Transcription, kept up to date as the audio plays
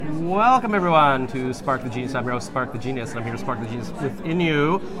Welcome everyone to Spark the Genius. I'm your host, Spark the Genius, and I'm here to spark the genius within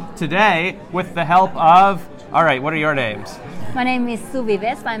you today with the help of, all right, what are your names? My name is Suvi.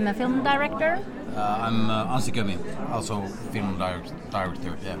 I'm a film director. I'm Anssi Kömi, also film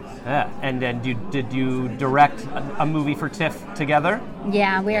director. Yeah. And then did you direct a movie for TIFF together?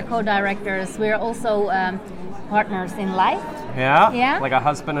 Yeah, we are co-directors. We're also partners in life. Yeah? Yeah. Like a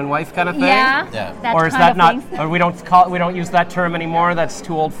husband and wife kind of thing? Yeah. That or is kind that of not? things. Or we don't use that term anymore. That's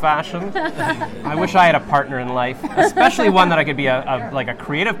too old-fashioned. I wish I had a partner in life, especially one that I could be a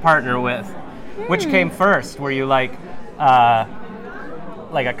creative partner with. Which came first? Were you like a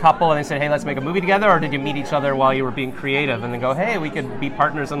couple and they said, hey, let's make a movie together, or did you meet each other while you were being creative and then go, hey, we could be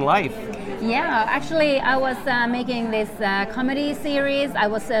partners in life? Yeah, actually, I was making this comedy series. I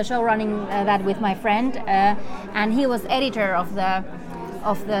was showrunning that with my friend, and he was editor of the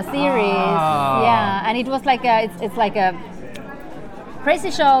series. Oh. Yeah, and it was like it's like a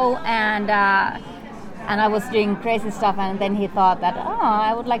crazy show, and I was doing crazy stuff, and then he thought that,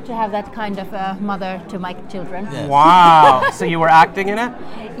 I would like to have that kind of mother to my children. Yes. Wow. So you were acting in it?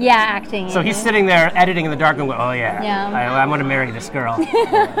 Yeah, acting. So he's sitting there editing in the dark and going, oh yeah, Yeah. I'm going to marry this girl.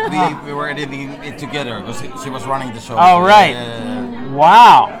 we were editing it together because she was running the show. Oh, right.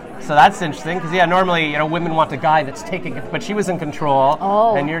 Wow. So that's interesting because normally women want a guy that's taking it, but she was in control,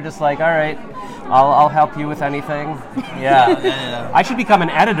 and you're just like, all right, I'll help you with anything. Yeah. I should become an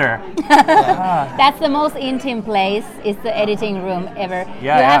editor. That's the most intimate place, is the editing room ever.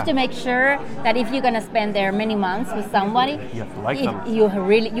 Yeah, you have to make sure that if you're gonna spend there many months with somebody, you have to like them. You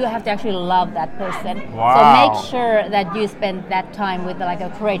have to actually love that person. Wow. So make sure that you spend that time with like a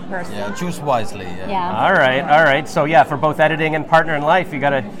great person. Yeah, choose wisely. Yeah. All right. So for both editing and partner in life,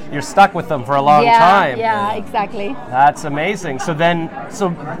 you're stuck with them for a long time. Yeah, exactly. That's amazing. So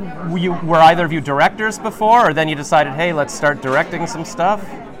were either of you directors before, or then you decided, hey, let's start directing some stuff?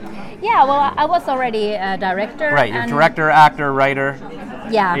 Yeah, well, I was already a director. Right, you're director, actor, writer.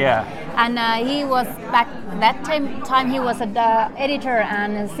 Yeah. Yeah. And he was back that time he was an editor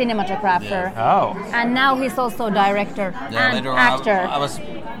and a cinematographer. Yeah. Oh. And now he's also director and later actor.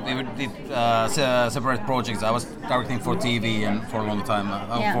 We did separate projects. I was directing for TV and for a long time,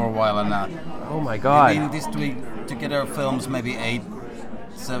 for a while, and oh my God. we did this together films maybe 8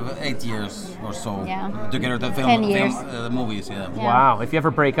 years or so. Yeah. Together the 10 years. movies. Yeah. Wow, if you ever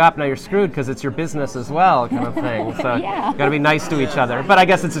break up, now you're screwed because it's your business as well, kind of thing. So Yeah. got to be nice to each other. But I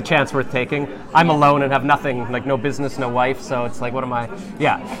guess it's a chance worth taking. I'm alone and have nothing, like no business, no wife, so it's like, what am I?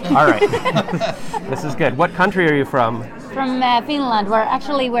 Yeah, all right. This is good. What country are you from? From Finland, where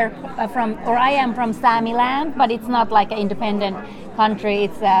actually I am from Samiland, but it's not like an independent country.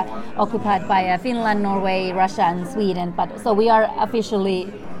 It's occupied by Finland, Norway, Russia, and Sweden. So we are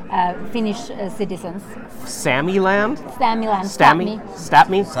officially Finnish citizens. Samiland? Samiland. Stammy?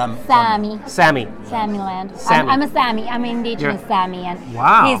 Sami. Sami. Samiland. Sami. I'm a Sami. I'm indigenous Sami, and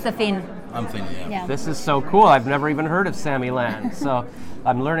Wow. he's a Finn. I'm Finn, Yeah. This is so cool. I've never even heard of Samiland. So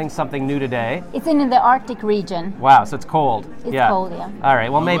I'm learning something new today. It's in the Arctic region. Wow, so it's cold. It's cold, yeah. All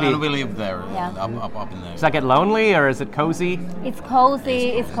right, well maybe. And we live there, Yeah. up in there. Does that get lonely or is it cozy? It's cozy.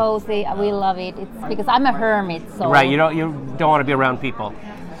 It's cozy. We love it. It's because I'm a hermit, so. Right, you don't want to be around people.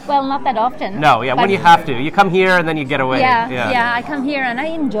 Well, not that often. No, yeah, when but you have to. You come here and then you get away. Yeah. I come here and I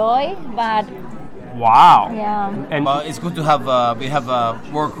enjoy, but Wow. yeah. And It's good to have. We have a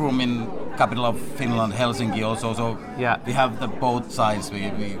workroom in capital of Finland, Helsinki, also. So we have the both sides.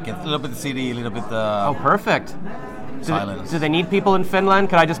 We get a little bit of city, a little bit. oh, perfect. Silence. Do they need people in Finland?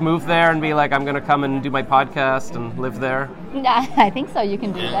 Could I just move there and be like, I'm going to come and do my podcast and live there? I think so. You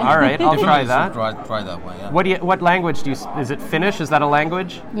can do that. All right, I'll try that. Try that way. Yeah. What language do you? Is it Finnish? Is that a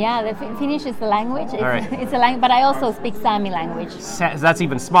language? Yeah, the Finnish is the language. It's, All right. it's a language, but I also speak Sami language. That's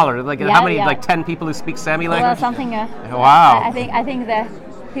even smaller. Like how many? Like 10 people who speak Sami Well, language? something. Wow. I think the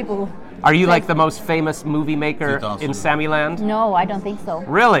people. Are you like the most famous movie maker 2000. in Samiland? No, I don't think so.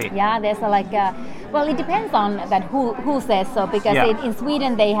 Really? Yeah, there's well, it depends on that who says so, because in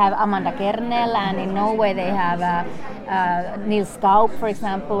Sweden they have Amanda Kernel, and in Norway they have Nils Kaup, for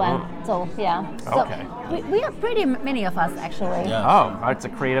example, and so yeah. So Okay. we are pretty many of us actually. Yeah. Oh, it's a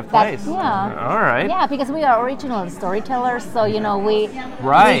creative place. Yeah. All right. Yeah, because we are original storytellers, so we.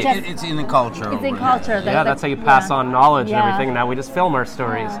 Right. we just- It's in the culture. It's in over culture. Yeah, that's how you pass on knowledge and everything. Now we just film our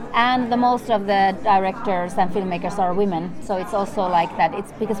stories. And the most of the directors and filmmakers are women, so it's also like that.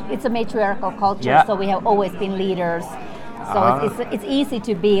 It's because it's a matriarchal culture, so we have always been leaders. So it's easy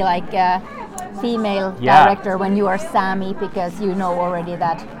to be like a female director when you are Sami, because you know already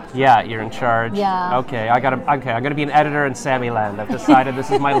that. Yeah, you're in charge. Yeah. Okay, I'm gonna be an editor in Samiland. I've decided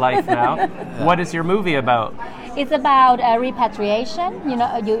this is my life now. What is your movie about? It's about repatriation. You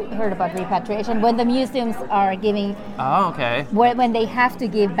know, you heard about repatriation when the museums are giving. Oh, okay. When they have to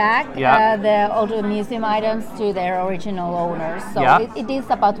give back the older museum items to their original owners. So it is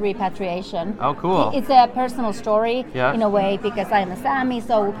about repatriation. Oh, cool. It's a personal story in a way because I'm a Sami,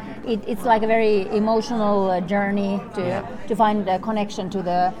 so it's like a very emotional journey to find a connection to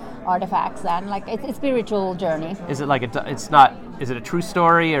the artifacts, and like it's a spiritual journey. Is it like is it a true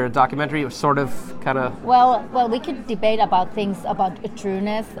story or a documentary, or sort of, kind of? Well, we could debate about things about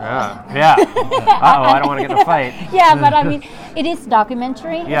trueness. Yeah. I don't want to get in a fight. Yeah, but I mean, it is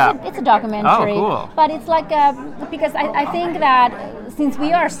documentary. Yeah. It's a documentary. Oh, cool. But it's like because I think that since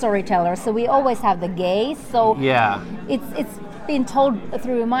we are storytellers, so we always have the gaze. So it's been told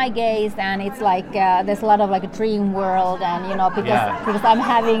through my gaze, and it's like there's a lot of like a dream world, and because I'm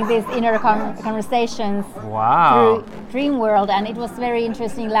having these inner conversations through dream world, and it was very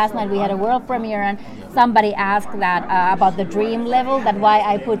interesting. Last night we had a world premiere, and somebody asked that about the dream level, that why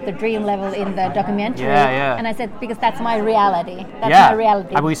I put the dream level in the documentary, and I said because that's my reality. That's my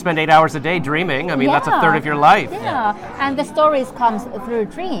reality. I mean, we spend 8 hours a day dreaming. I mean, that's a third of your life. Yeah, and the stories comes through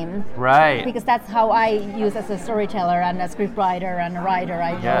dream. Right. Because that's how I use as a storyteller and a scriptwriter and a writer.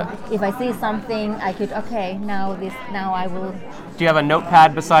 I know if I see something, I could now I will. Do you have a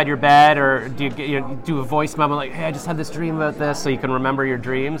notepad beside your bed, or do you do a voice memo like, hey, I just had this dream about this, so you can remember your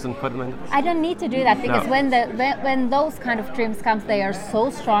dreams and put them in? I don't need to do that because when those kind of dreams comes, they are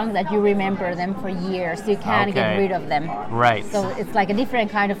so strong that you remember them for years. You can't get rid of them. Right. So it's like a different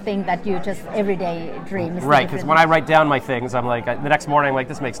kind of thing that you just everyday dream. Right, because when I write down my things, I'm like, the next morning I'm like,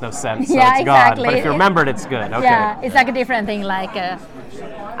 this makes no sense, so it's gone. But if you remembered, it's good. Okay. Yeah, it's like a different thing, like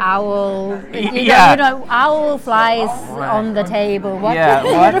owl. You know, owl flies on the table. What? Yeah,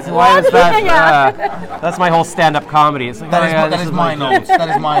 what? Why is that? That's my whole stand-up comedy. It's like, that is my notes. That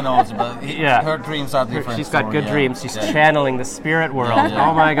is my notes. But her dreams are different. She's got good dreams. She's channeling the spirit world.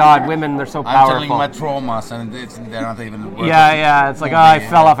 Oh my God, women, they're so powerful. I'm channeling my traumas, and they're not even working. Yeah. It's like, I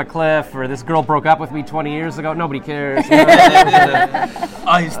fell off a cliff, or this girl broke up with me 20 years ago. Nobody cares.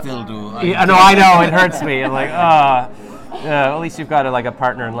 I still do. I know. It hurts me. I'm like, at least you've got a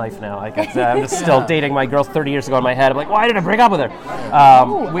partner in life now. I'm just still dating my girl 30 years ago in my head. I'm like, why did I break up with her?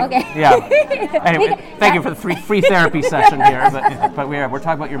 Okay. Yeah. Anyway, thank you for the free therapy session here. But we're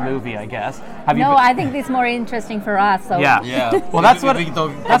talking about your movie, I guess. I think this is more interesting for us. So. Yeah. Well, that's what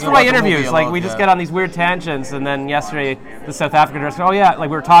my interviews. Like, we just get on these weird tangents, and then yesterday the South African director. We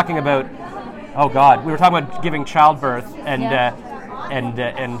were talking about. Oh God, we were talking about giving childbirth, and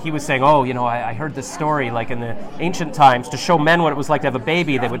he was saying, I heard this story, like in the ancient times, to show men what it was like to have a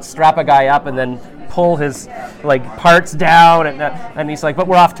baby, they would strap a guy up and then pull his parts down, and he's like, but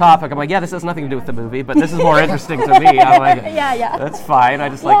we're off topic. I'm like, this has nothing to do with the movie, but this is more interesting to me. I'm like, that's fine. I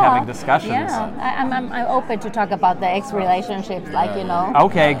just like having discussions. Yeah, I'm open to talk about the ex relationships,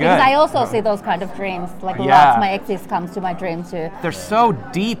 Okay, good. Because I also see those kind of dreams, lots of my exes comes to my dream too. They're so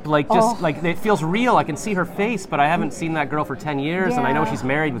deep, it feels real. I can see her face, but I haven't seen that girl for 10 years, and I know she's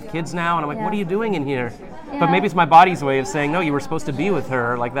married with kids now, and I'm like, what are you doing in here? But maybe it's my body's way of saying, no, you were supposed to be with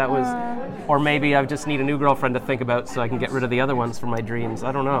her, like that was, or maybe I just need a new girlfriend to think about so I can get rid of the other ones from my dreams.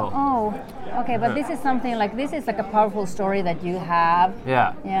 I don't know. Oh, okay, but this is something this is like a powerful story that you have.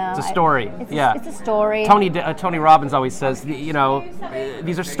 Yeah. It's a story. It's a story. Tony Robbins always says, these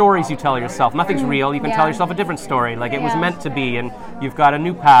are stories you tell yourself. Nothing's real. You can tell yourself a different story. Like it was meant to be, and you've got a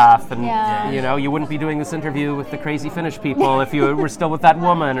new path, and you wouldn't be doing this interview with the crazy Finnish people if you were still with that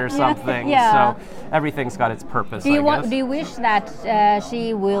woman or something. So everything's got its purpose. Do you wish that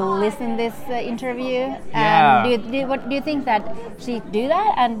she will listen this interview? And do you think that she do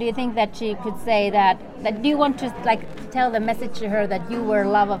that? And do you think that she could say that do you want to tell the message to her that you were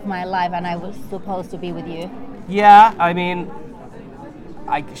love of my life and I was supposed to be with you? Yeah, I mean,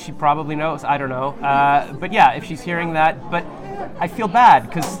 she probably knows. I don't know. But if she's hearing that, but I feel bad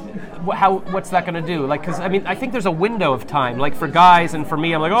because what's that going to do? Because I think there's a window of time. Like for guys and for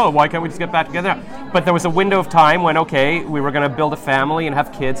me, I'm like, why can't we just get back together? But there was a window of time when we were going to build a family and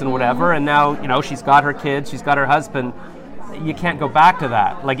have kids and whatever. And now she's got her kids, she's got her husband. You can't go back to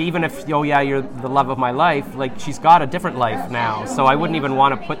that. Like even if you're the love of my life, she's got a different life now. So I wouldn't even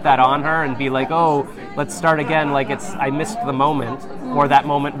want to put that on her and be like, let's start again. I missed the moment, or that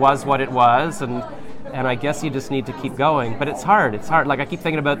moment was what it was, and I guess you just need to keep going. But it's hard. I keep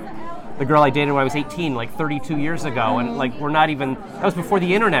thinking about the girl I dated when I was 18, 32 years ago, and we're not even. That was before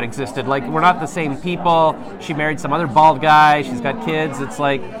the internet existed. We're not the same people. She married some other bald guy. She's got kids. It's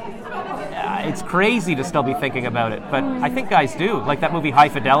it's crazy to still be thinking about it, but I think guys do. Like that movie High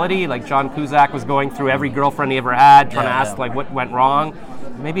Fidelity, John Cusack was going through every girlfriend he ever had, trying to ask what went wrong.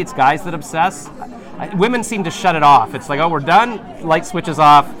 Maybe it's guys that obsess. Women seem to shut it off. It's like, oh, we're done. Light switches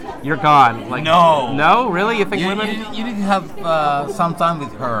off. You're gone. Like, no, really? You think women? You need to have some time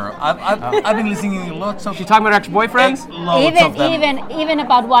with her. I've been listening to lots of. She's talking about her ex-boyfriends. Even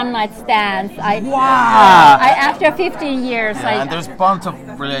about one night stands. After 15 years. And there's bunch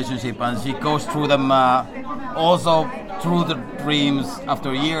of relationship, and she goes through them also through the dreams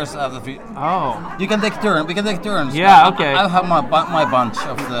after years. You can take turns. We can take turns. Yeah. Okay. I have my bunch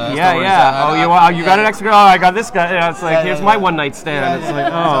of the. Stories. You got an ex girl. I got this guy. Yeah, it's like here's my one night stand. It's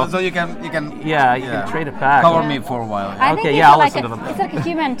like So you can. You can trade it back. Cover me for a while. I'll listen to them. It's like a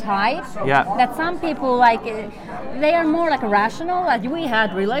human type. Yeah. That some people like. They are more like rational. Like we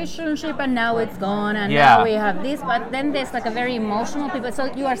had relationship and now it's gone and now we have this. But then there's like a very emotional people. So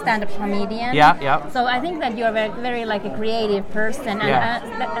you are stand-up comedian. Yeah. So I think that you are very, very like a creative person, and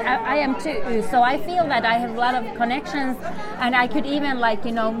I am too. So I feel that I have a lot of connections, and I could even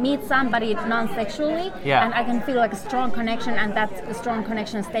meet somebody non-sexually, and I can feel like a strong connection, and that strong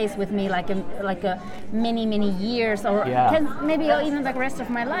connection stays with me like a many years, or maybe even like the rest of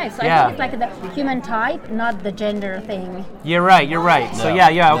my life. So I think it's like the human type, not the gender thing. You're right. So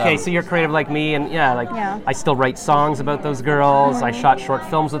okay. So you're creative like me, and I still write songs about those girls. I shot short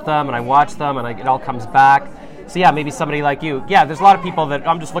films with them, and I watch them, and it all comes back. So maybe somebody like you. Yeah, there's a lot of people that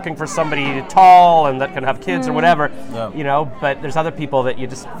I'm just looking for somebody tall and that can have kids or whatever, but there's other people that you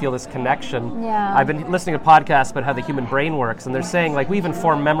just feel this connection. Yeah. I've been listening to podcasts about how the human brain works, and they're saying like we even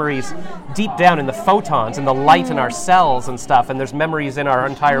form memories deep down in the photons and the light in our cells and stuff, and there's memories in our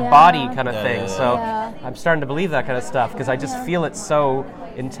entire body kind of thing. So I'm starting to believe that kind of stuff because I just feel it so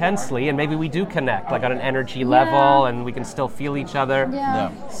intensely, and maybe we do connect like on an energy level, and we can still feel each other.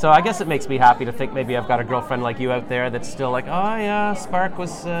 So I guess it makes me happy to think maybe I've got a girlfriend like you out there that's still like, spark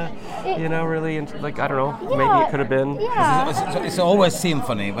was really like, I don't know, maybe it could have been. It's always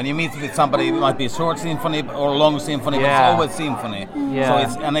symphony. When you meet with somebody, it might be a short symphony or long symphony, but it's always symphony. So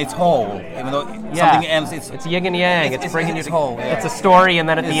it's whole, even though something ends. It's yin and yang. It's bringing you whole. It's a story, and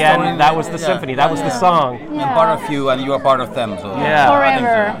then at the end, that was the symphony. That was the song. I'm part of you, and you are part of them. So Forever.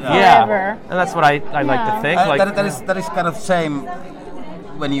 And that's what I like to think. That is kind of same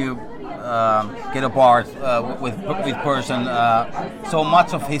when you get apart with person. So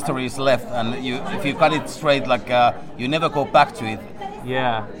much of history is left, and if you cut it straight, like you never go back to it.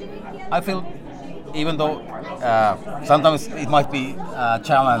 I feel, even though sometimes it might be a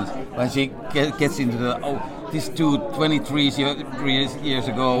challenge when she gets into this dude 23 years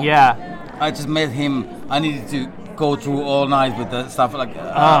ago. I just met him. I needed to go through all night with the stuff like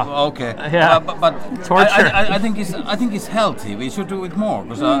but torture. I think it's healthy. We should do it more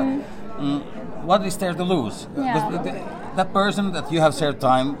because what is there to lose? That person that you have shared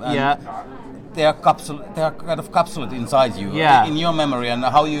time and they are kind of capsulated inside you in your memory and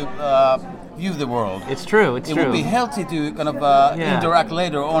how you view the world. It's true. It would be healthy to kind of interact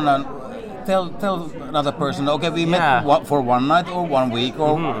later on and tell another person, okay, we met for one night or 1 week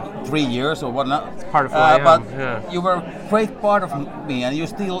or 3 years or whatnot. It's part of who I am. But you were a great part of me, and you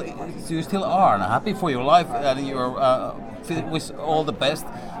still are. And I'm happy for your life, and you're with all the best.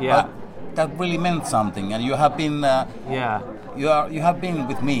 But that really meant something, and you have been. You have been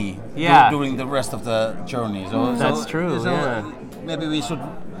with me during the rest of the journey. So that's true. So maybe we should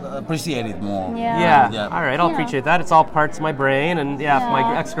appreciate it more. All right, I'll appreciate that. It's all parts of my brain, and if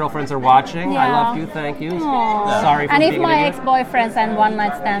my ex-girlfriends are watching, I love you. Thank you. Sorry for and being if my ex-boyfriends and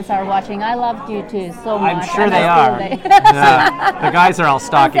one-night stands are watching, I loved you too so much. I'm sure they are. The guys are all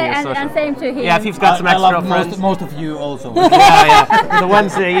stalking you. And same to him. Yeah, if you've got some ex-girlfriends. Most of you also. The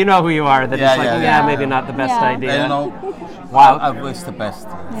ones that you know who you are. That it's like, maybe not the best idea. Wow, I wish the best.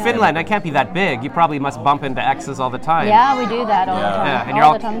 Finland, it can't be that big. You probably must bump into exes all the time. Yeah, we do that all the time. And you're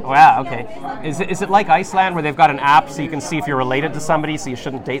all the time. Wow, okay. Is it like Iceland where they've got an app so you can see if you're related to somebody, so you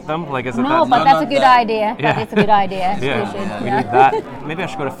shouldn't date them? Like, is it no, that? But that's a good idea. That is a good idea. We need that. Maybe I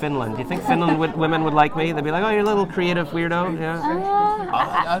should go to Finland. Do you think Finland women would like me? They'd be like, oh, you're a little creative weirdo.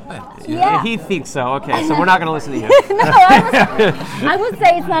 I bet. He thinks so. Okay, so we're not going to listen to you. I would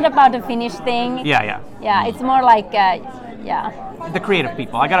say it's not about the Finnish thing. Yeah, it's more like. The creative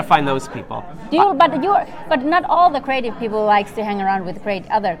people. I gotta find those people. But not all the creative people likes to hang around with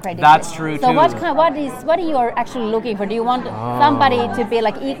other creative. That's true so too. So what are you actually looking for? Do you want somebody to be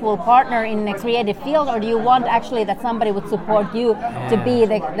like equal partner in a creative field, or do you want actually that somebody would support you to be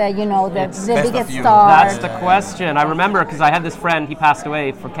the biggest star? That's the question. I remember because I had this friend. He passed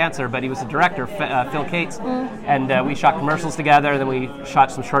away for cancer, but he was a director, Phil Cates, and we shot commercials together. Then we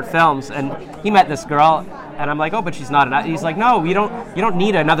shot some short films, and he met this girl. And I'm like, oh, but she's not enough. He's like, no, you don't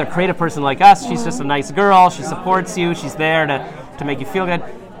need another creative person like us. She's just a nice girl. She supports you. She's there to make you feel good.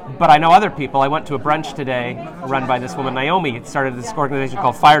 But I know other people. I went to a brunch today run by this woman, Naomi. It started this organization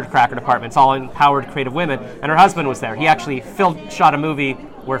called Firecracker Department. It's all empowered creative women. And her husband was there. He actually shot a movie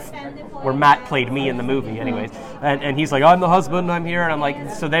where Matt played me in the movie anyways. And he's like, I'm the husband, I'm here. And I'm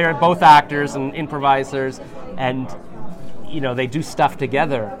like, so they're both actors and improvisers. And they do stuff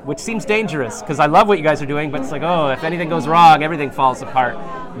together, which seems dangerous because I love what you guys are doing, but it's like, oh, if anything goes wrong, everything falls apart.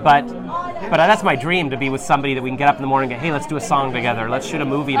 But that's my dream, to be with somebody that we can get up in the morning and go, hey, let's do a song together, let's shoot a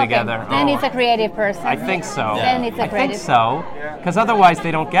movie together. Then it's a creative person. I think so. Then it's a creative. I think so, because otherwise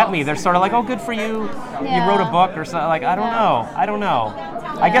they don't get me. They're sort of like, oh, good for you. You wrote a book or something. Like, I don't know.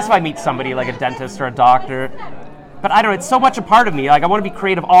 I guess if I meet somebody like a dentist or a doctor. But I don't know, it's so much a part of me. Like, I want to be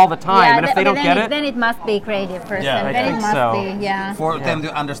creative all the time, and if they don't get it... Then it must be a creative person. Yeah, I think so. For them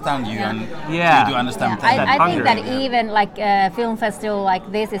to understand you and you to understand them. I think that even like a film festival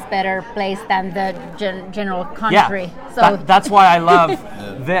like this is better placed than the general country. Yeah, so that's why I love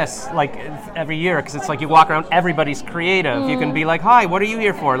this, like, every year, because it's like you walk around, everybody's creative. You can be like, hi, what are you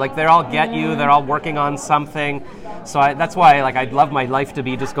here for? Like, they all get you, they're all working on something. So that's why, like, I'd love my life to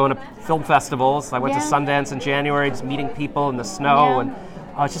be just going to film festivals. I went to Sundance in January, just meeting people in the snow, and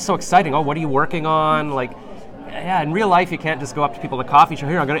it's just so exciting. Oh, what are you working on? Like, in real life, you can't just go up to people at a coffee shop.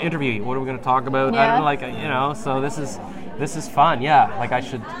 Here, I'm going to interview you. What are we going to talk about? I don't know, like, so this is fun. Yeah, like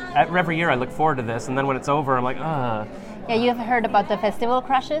every year I look forward to this, and then when it's over, I'm like, ugh. Yeah, you've heard about the festival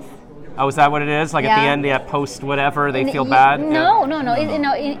crushes? Oh, is that what it is? Like at the end, post whatever, they feel bad? No.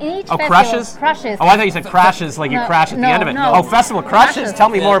 In each festival... crushes? Crushes. Oh, I thought you said crashes, like you crash at the end of it. No. Oh, festival crushes? Tell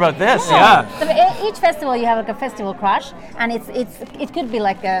me more about this, So each festival you have like a festival crush, and it could be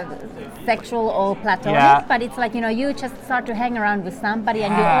like a sexual or platonic, but it's like, you just start to hang around with somebody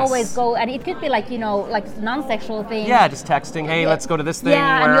and you always go, and it could be like, like non-sexual thing. Yeah, just texting, hey, let's go to this thing.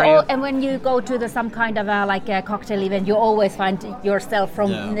 Yeah, where are you? And when you go to some kind of a cocktail event, you always find yourself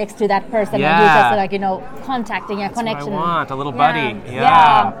from next to that person, and you just like contacting a connection. What I want, a little buddy.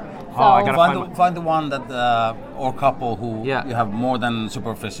 So I gotta find the one that or couple who you have more than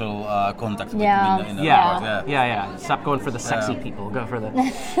superficial contact with in the yeah. Stop going for the sexy people. Go for the.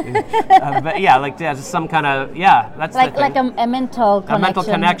 But just some kind of that's like the thing. a mental connection. A mental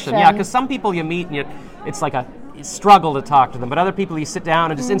connection. Yeah, because some people you meet and it's like a struggle to talk to them, but other people you sit down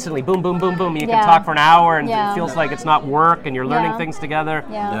and just instantly boom, boom, boom, boom. You can talk for an hour and it feels like it's not work and you're learning things together.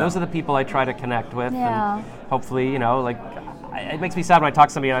 Those are the people I try to connect with, and hopefully, it makes me sad when I talk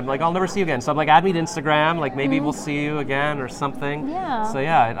to somebody and I'm like, I'll never see you again. So I'm like, add me to Instagram, like maybe we'll see you again or something. So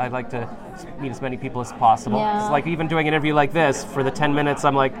I'd like to meet as many people as possible. It's like even doing an interview like this for the 10 minutes,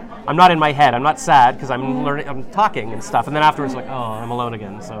 I'm like, I'm not in my head. I'm not sad because I'm learning, I'm talking and stuff. And then afterwards, like, oh, I'm alone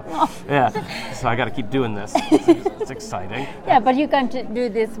again. So so I got to keep doing this. It's exciting. Yeah, but you can do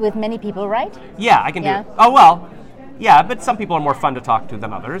this with many people, right? Yeah, I can do it. Oh, well. Yeah, but some people are more fun to talk to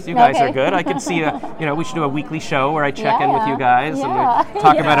than others. You guys are good. I could see, we should do a weekly show where I check in with you guys and we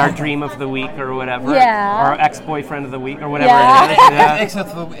talk about our dream of the week or whatever. Or our ex-boyfriend of the week or whatever it is. Ex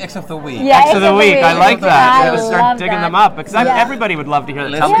of the week. Ex of the week. I like that. I'm going to start digging them up because everybody would love to hear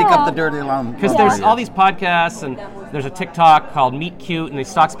that. Let's pick up the dirty alarm. Because there's all these podcasts and there's a TikTok called Meet Cute and he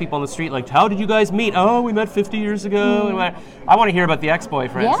stalks people on the street like, how did you guys meet? Oh, we met 50 years ago. And I want to hear about the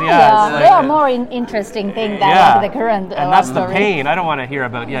ex-boyfriends. They are more interesting thing than the current. And that's the pain. I don't want to hear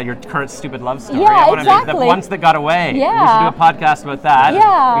about your current stupid love story. Yeah, I want to be the ones that got away. Yeah. We should do a podcast about that.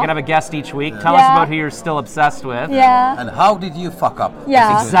 Yeah. We can have a guest each week. Tell us about who you're still obsessed with. Yeah. And how did you fuck up?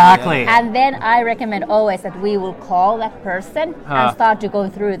 Yeah. Exactly. And then I recommend always that we will call that person and start to go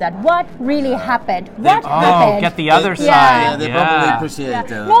through that. What really happened? What happened? Get the other side. Yeah, they probably appreciate it.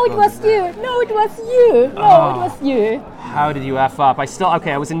 No, it was you. No, it was you. No, it was you. How did you F up?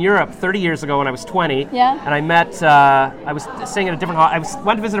 I was in Europe 30 years ago when I was 20. Yeah. And I met, I was staying at a different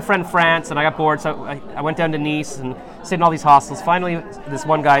went to visit a friend in France and I got bored, so I went down to Nice and stayed in all these hostels. Finally, this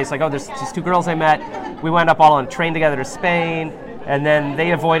one guy's like, oh, there's these two girls I met. We went up all on a train together to Spain. And then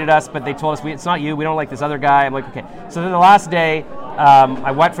they avoided us, but they told us, it's not you, we don't like this other guy. I'm like, okay. So then the last day,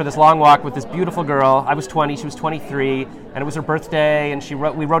 I went for this long walk with this beautiful girl. I was 20, she was 23, and it was her birthday, and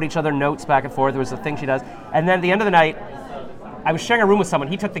we wrote each other notes back and forth. There was a thing she does. And then at the end of the night, I was sharing a room with someone.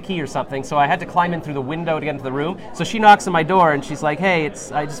 He took the key or something, so I had to climb in through the window to get into the room. So she knocks on my door, and she's like, hey,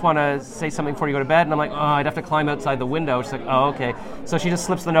 I just want to say something before you go to bed. And I'm like, oh, I'd have to climb outside the window. She's like, oh, okay. So she just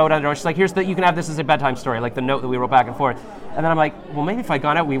slips the note under. She's like, you can have this as a bedtime story, like the note that we wrote back and forth. And then I'm like, well, maybe if I'd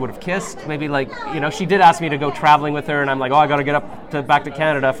gone out, we would have kissed. Maybe she did ask me to go traveling with her, and I'm like, oh, I got to get back to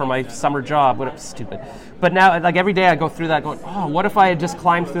Canada for my summer job. What stupid. But now, like every day I go through that going, oh, what if I had just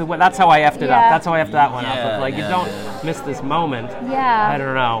climbed through, that's how I effed it up. That's how I effed that one up. You don't miss this moment. moment. Yeah. I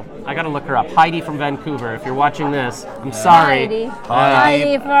don't know. I got to look her up. Heidi from Vancouver. If you're watching this, I'm sorry.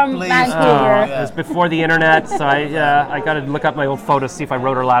 Heidi from Vancouver. It was before the internet, so I got to look up my old photos, see if I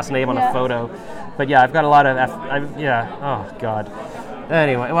wrote her last name on a photo. But yeah, I've got a lot of oh God.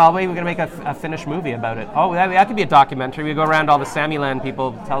 Anyway, well, we're going to make a Finnish movie about it. Oh, that could be a documentary. We go around all the Samiland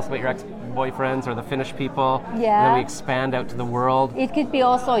people, tell us about your ex-boyfriends or the Finnish people. Yeah. And then we expand out to the world. It could be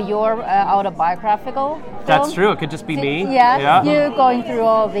also your autobiographical film. That's true. It could just be me. Yeah. You going through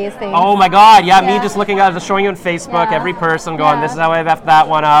all these things. Oh my God, yeah. Me just looking at it, showing you on Facebook, every person going, this is how I effed that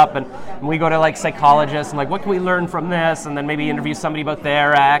one up. And we go to like psychologists and like, what can we learn from this? And then maybe interview somebody about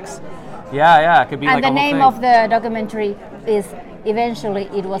their ex. Yeah, it could be and like the a whole name thing. of the documentary is Eventually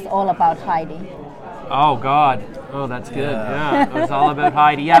It Was All About Heidi. Oh God! Oh, that's good. Yeah, it was all about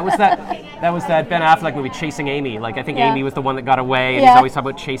Heidi. Yeah, it was that was that Ben Affleck movie, Chasing Amy. Like I think Amy was the one that got away, and he's always talking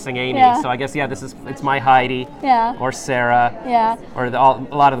about chasing Amy. Yeah. So I guess it's my Heidi. Yeah. Or Sarah. Yeah. Or a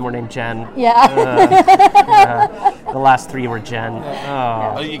lot of them were named Jen. Yeah. The last three were Jen.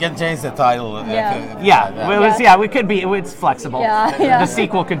 Oh. You can change the title. We could be. It's flexible. Yeah. The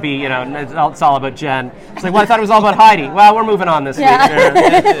sequel could be, it's all about Jen. It's like, well, I thought it was all about Heidi. Well, we're moving on this week.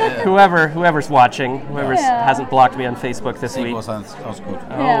 Whoever's watching, whoever hasn't blocked me on Facebook this week. Sounds good.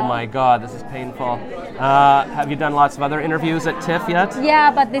 Oh my God, this is painful. Have you done lots of other interviews at TIFF yet?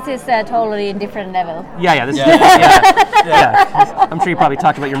 Yeah, but this is totally different level. Yeah. This is yeah. I'm sure you probably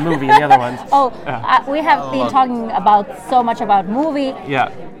talked about your movie and the other ones. We have been talking so much about movie.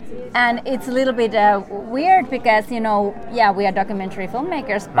 Yeah. And it's a little bit weird because, we are documentary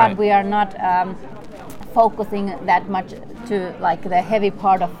filmmakers, but we are not focusing that much to like the heavy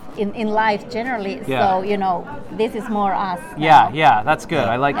part of in life generally. So, this is more us. Yeah, that's good.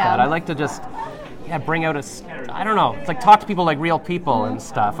 I like that. I like to just bring out I don't know, it's like talk to people like real people and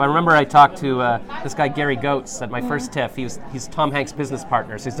stuff. I remember I talked to this guy Gary Goetz at my first TIFF. He's Tom Hanks' business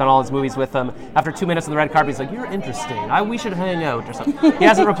partner, so he's done all his movies with him. After 2 minutes on the red carpet, he's like, "You're interesting. We should hang out," or something. He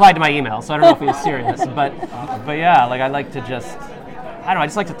hasn't replied to my email, so I don't know if he was serious. But yeah, like I like to just, I don't know, I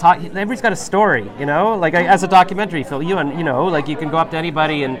just like to talk. Everybody's got a story, like as a documentary film, like you can go up to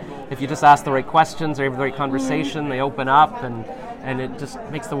anybody, and if you just ask the right questions or have the right conversation, they open up, and it just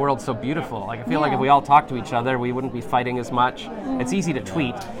makes the world so beautiful. Like I feel like if we all talk to each other, we wouldn't be fighting as much. It's easy to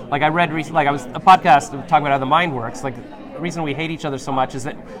tweet. Like I read recently, like I was a podcast talking about how the mind works. Like the reason we hate each other so much is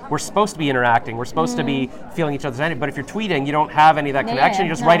that we're supposed to be interacting. We're supposed to be feeling each other's energy. But if you're tweeting, you don't have any of that connection.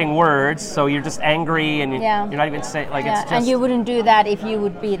 You're just writing words, so you're just angry, and you're not even saying it's just. And you wouldn't do that if you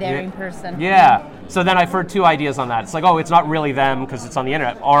would be there in person. Yeah. So then I've heard two ideas on that. It's like, it's not really them because it's on the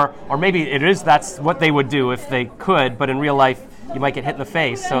internet, or maybe it is. That's what they would do if they could, but in real life, you might get hit in the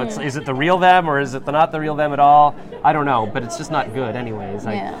face. So is it the real them or is it not the real them at all? I don't know, but it's just not good anyways.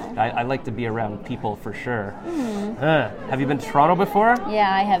 I like to be around people for sure. Have you been to Toronto before?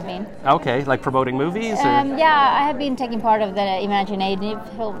 Yeah, I have been. Okay, like promoting movies? Yeah, I have been taking part of the Imaginative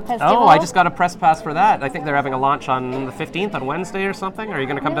Film Festival. Oh, I just got a press pass for that. I think they're having a launch on the 15th, on Wednesday or something. Are you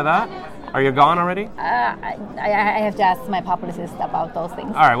going to come to that? Are you gone already? I have to ask my publicist about those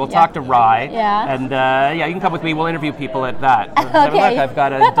things. All right, we'll talk to Rye. Yeah. And you can come with me. We'll interview people at that. Okay. Look, I've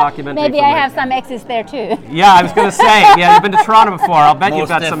got a documentary. Maybe I have some exes there too. Yeah, I was going to say. Yeah, you've been to Toronto before. I'll bet you've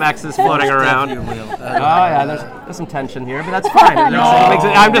got some exes floating around. There's some tension here, but that's fine.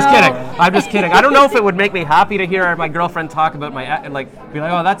 I'm just kidding. I don't know if it would make me happy to hear my girlfriend talk about my ex, like be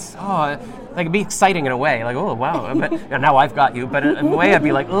like, like it'd be exciting in a way, like, oh wow, but now I've got you. But in a way, I'd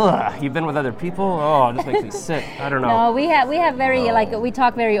be like, ugh, you've been with other people. Oh, it just makes me sick. I don't know. No, we have very we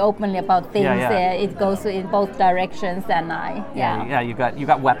talk very openly about things. It goes in both directions, and you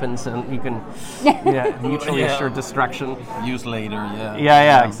got weapons, and you can mutually assured destruction. Use later.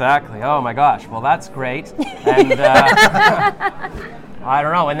 Yeah, exactly. Oh my gosh. Well, that's great. And I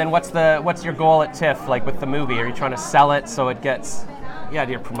don't know. And then what's your goal at TIFF, like with the movie? Are you trying to sell it so it gets? Yeah,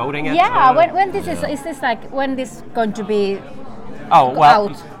 you're promoting it. Yeah. When this is this like when this going to be? Oh well,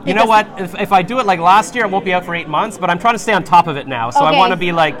 out? You know what? If I do it like last year, it won't be out for 8 months. But I'm trying to stay on top of it now. So I want to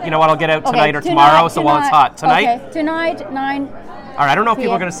be like, I'll get out tonight or tomorrow. So while it's hot, tonight. Okay, tonight 9. All right. I don't know if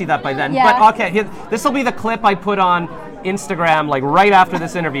people are going to see that by then. Yeah. But okay, this will be the clip I put on Instagram like right after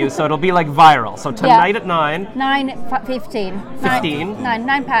this interview, so it'll be like viral. So tonight at 9.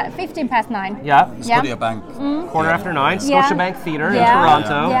 9:15. 15 past 9. Yeah. Scotiabank. Quarter after 9. Scotiabank Theatre in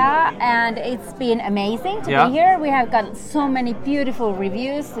Toronto. Yeah, and it's been amazing to be here. We have got so many beautiful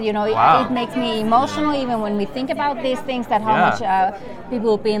reviews. It makes me emotional even when we think about these things. That how much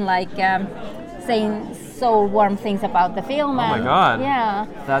people have been like. saying so warm things about the film. Oh my God. Yeah.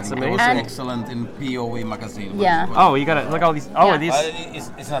 That's It amazing. was excellent in POV magazine. Yeah. Oh, you gotta look at all these. Oh, Yeah. are these.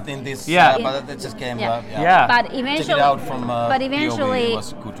 It's not in this, Yeah. but it just came. Yeah. Yeah. But Check it eventually, out from but eventually, POV. It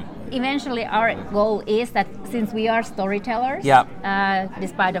was good. eventually our goal is that since we are storytellers,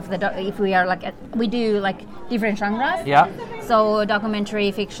 despite of if we are like we do like different genres. Yeah. So documentary,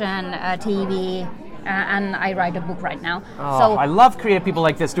 fiction, TV. And I write a book right now. Oh, so I love creative people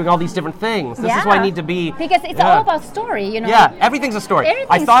like this doing all these different things. This is why I need to be. Because it's all about story, you know. Yeah, everything's a story. I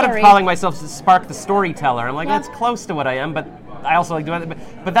Everything's thought story. of calling myself Spark the Storyteller. I'm like, Yeah. that's close to what I am, but I also like doing it.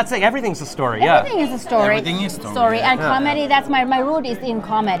 But that's like everything's a story. Everything is a story. Everything is story, yeah. And comedy. That's my root is in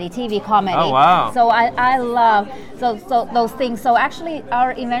comedy, TV comedy. Oh, wow. So I love so those things. So actually,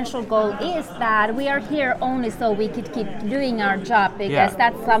 our eventual goal is that we are here only so we could keep doing our job because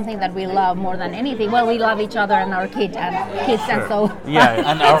that's something that we love more than anything. Well, we love each other and our kids and so. Yeah,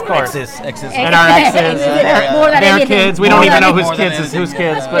 And our of course. exes. And our exes, More than their anything. kids. We More don't even than know whose anything. kids is whose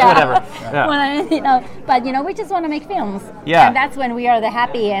kids, but Yeah. whatever. Yeah. More than anything, but we just want to make films. Yeah. And that's when we are the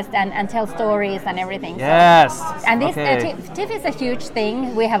happiest and tell stories and everything. So. Yes. And this Okay. TIFF is a huge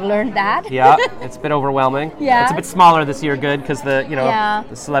thing. We have learned that. Yeah, it's a bit overwhelming. Yeah. It's a bit smaller this year, good, because the Yeah.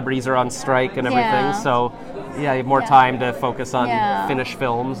 the celebrities are on strike and everything. Yeah. So you have more time to focus on Finnish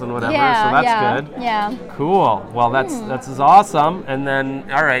films and whatever. So that's good. Yeah. Cool. Well, that's is awesome. And then,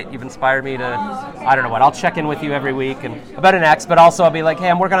 all right, you've inspired me to, I don't know what, I'll check in with you every week and about an ex, but also I'll be like, hey,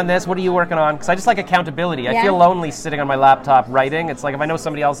 I'm working on this. What are you working on? Because I just like accountability. I Yeah. feel lonely sitting on my laptop writing. It's like if I know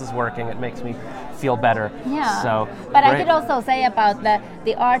somebody else is working, it makes me feel better. Yeah. So, but great. I could also say about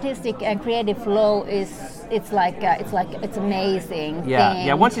the artistic and creative flow it's amazing. Yeah, thing.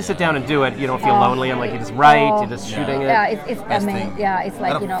 yeah. Once you sit down and do it, you don't feel lonely and like you just write, you're just shooting it. Yeah, it's Best amazing. thing. Yeah, it's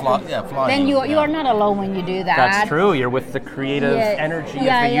like flying. then you are not alone when you do that. That's true. You're with the creative energy of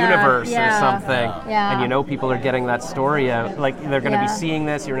the universe or something, Yeah. and you know people are getting that story out. Like they're going to be seeing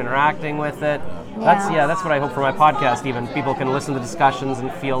this. You're interacting with it. That's what I hope for my podcast. Even people can listen to discussions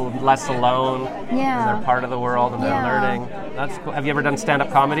and feel less alone. Yeah. And they're part of the world and they're Yeah. learning. That's cool. Have you ever done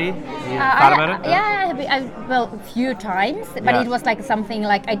stand-up comedy? Have you thought about it? Yeah, well, a few times, but it was like something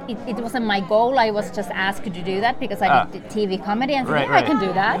like it wasn't my goal. I was just asked to do that because I did TV comedy and said, Right, I can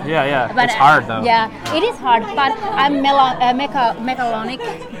do that. Yeah. But It's hard though. Yeah, it is hard, but I'm megalonic.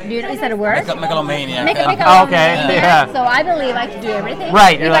 Is that a word? Megalomaniac. Oh, okay, yeah. So I believe I can do everything.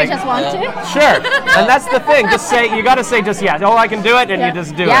 Right, If you're I like- just want to. Sure. And that's the thing. Just say, you got to say just, yeah, oh, I can do it, and you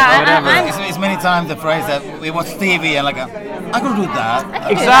just do it. Whatever. It's many times the phrase that we watch TV and like, I could do that.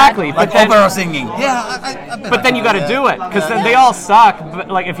 Exactly. Like But then, opera singing. Yeah, I bet but then you got to do it because then they all suck. But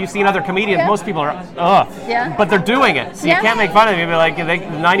like if you've seen other comedians, most people are Yeah. but they're doing it, so you can't make fun of them. You'll be like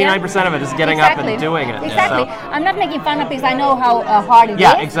 99% of it is getting up and doing it. Exactly. So, I'm not making fun of because I know how hard it is.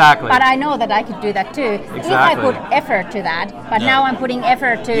 Yeah, exactly. But I know that I could do that too if I Exactly. put effort to that. But now I'm putting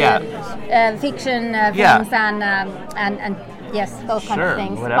effort to fiction films and yes, those kind Sure, of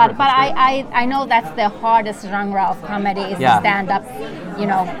things. whatever, But that's I know that's the hardest genre of comedy is stand up.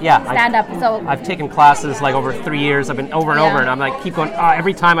 Stand up. So I've taken classes like over 3 years. I've been over and over, and I'm like keep going.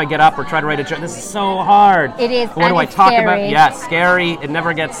 Every time I get up or try to write a joke, this is so hard. It is. What and do I it's talk scary. about? Yeah, scary. It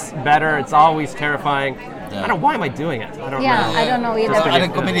never gets better. It's always terrifying. I don't know, why am I doing it? I don't know. I don't know either. Just I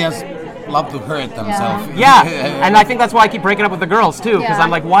think comedians love to hurt themselves. Yeah, and I think that's why I keep breaking up with the girls too, because Yeah. I'm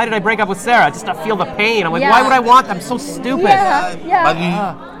like, why did I break up with Sarah? Just to feel the pain. I'm like, Yeah. why would I want? I'm so stupid. Yeah. But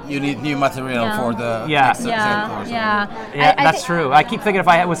you need new material for the next set or something. Yeah, that's true. I keep thinking if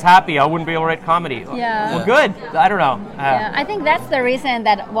I was happy, I wouldn't be able to write comedy. Yeah. Well, good. I don't know. I think that's the reason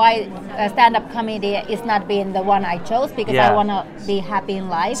that why stand-up comedy is not being the one I chose because I want to be happy in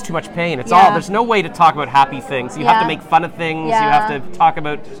life. It's too much pain. It's Yeah. all. There's no way to talk about happy things. You have to make fun of things. You have to talk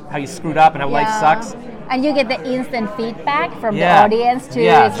about how you screwed up and how life sucks. And you get the instant feedback from the Yeah. audience too.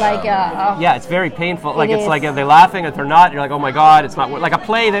 Yeah. It's like Yeah, it's very painful. Like it's is. like, are they laughing? If they're not, you're like, oh my god, it's not like a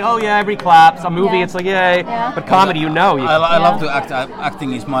play. They, oh yeah, everybody claps. A movie, Yeah. it's like yay. Yeah. But comedy, you know, I love to act.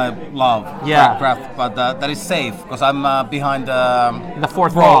 Acting is my love. Yeah. Craft, but that is safe because I'm behind the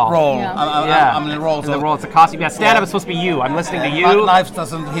fourth wall. role. Yeah. I'm in the role. In the role, it's a costume. Yeah, stand-up is supposed to be you. I'm listening to you. Knives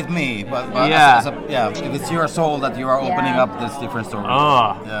doesn't hit me, but if it's your soul that you are opening up, that's different story. It's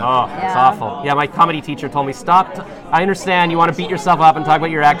Yeah. awful. Yeah, my comedy teacher teacher told me, I understand you want to beat yourself up and talk about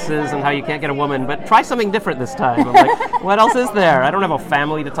your exes and how you can't get a woman, but try something different this time. I'm like, what else is there? I don't have a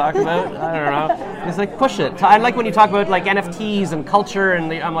family to talk about. I don't know. He's like, push it. I like when you talk about like NFTs and culture,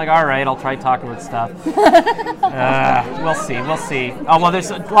 and I'm like, all right, I'll try talking about stuff. We'll see. Oh, well,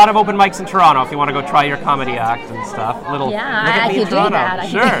 there's a lot of open mics in Toronto if you want to go try your comedy act and stuff. I could do that.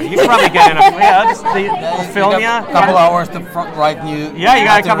 Sure, you can probably get in we'll film you. A couple hours to write new. Yeah, you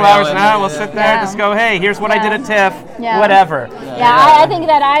got a couple hours now. We'll sit there, just go, hey, here's what I did at TIFF, whatever. I think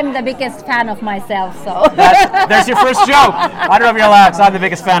that I'm the biggest fan of myself, so. There's your first joke. I don't know if you're allowed, because I'm the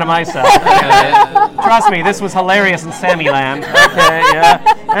biggest fan of myself. Trust me, this was hilarious in Sammyland. Okay, yeah.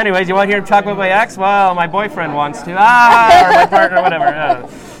 Anyways, you want to hear him talk about my ex? Well, my boyfriend wants to. Or my partner, whatever.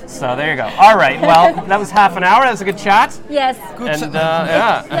 So there you go. All right. Well, that was half an hour. That was a good chat. Yes. And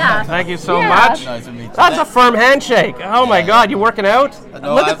thank you so much. Nice to meet you. That's a firm handshake. Oh my God, you working out?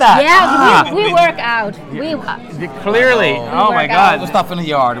 Look at that. Yeah, we work out. Clearly. Oh my God. The stuff in the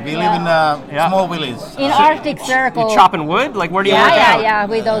yard. We live in a small village. In Arctic Circle. You chopping wood? Like where do you work out? Yeah.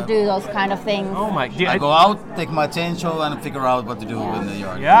 We don't do those kind of things. Oh my. I go out, take my chainsaw, and figure out what to do in the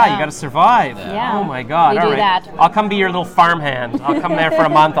yard. Yeah, you got to survive. Yeah. Oh my God. We All do right. that. I'll come be your little farmhand. I'll come there for a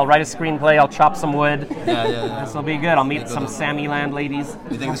month. I'll write a screenplay. I'll chop some wood. Yeah. This will be good. I'll meet some Sammyland ladies.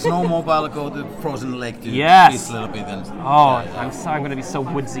 You take the snowmobile, go to frozen lake to Yes. a little bit. And, I'm going to be so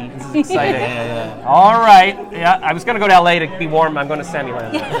woodsy. This is exciting. yeah. All right. Yeah, I was going to go to LA to be warm. I'm going to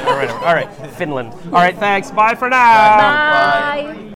Sammyland. All right. Finland. All right. Thanks. Bye for now. Bye.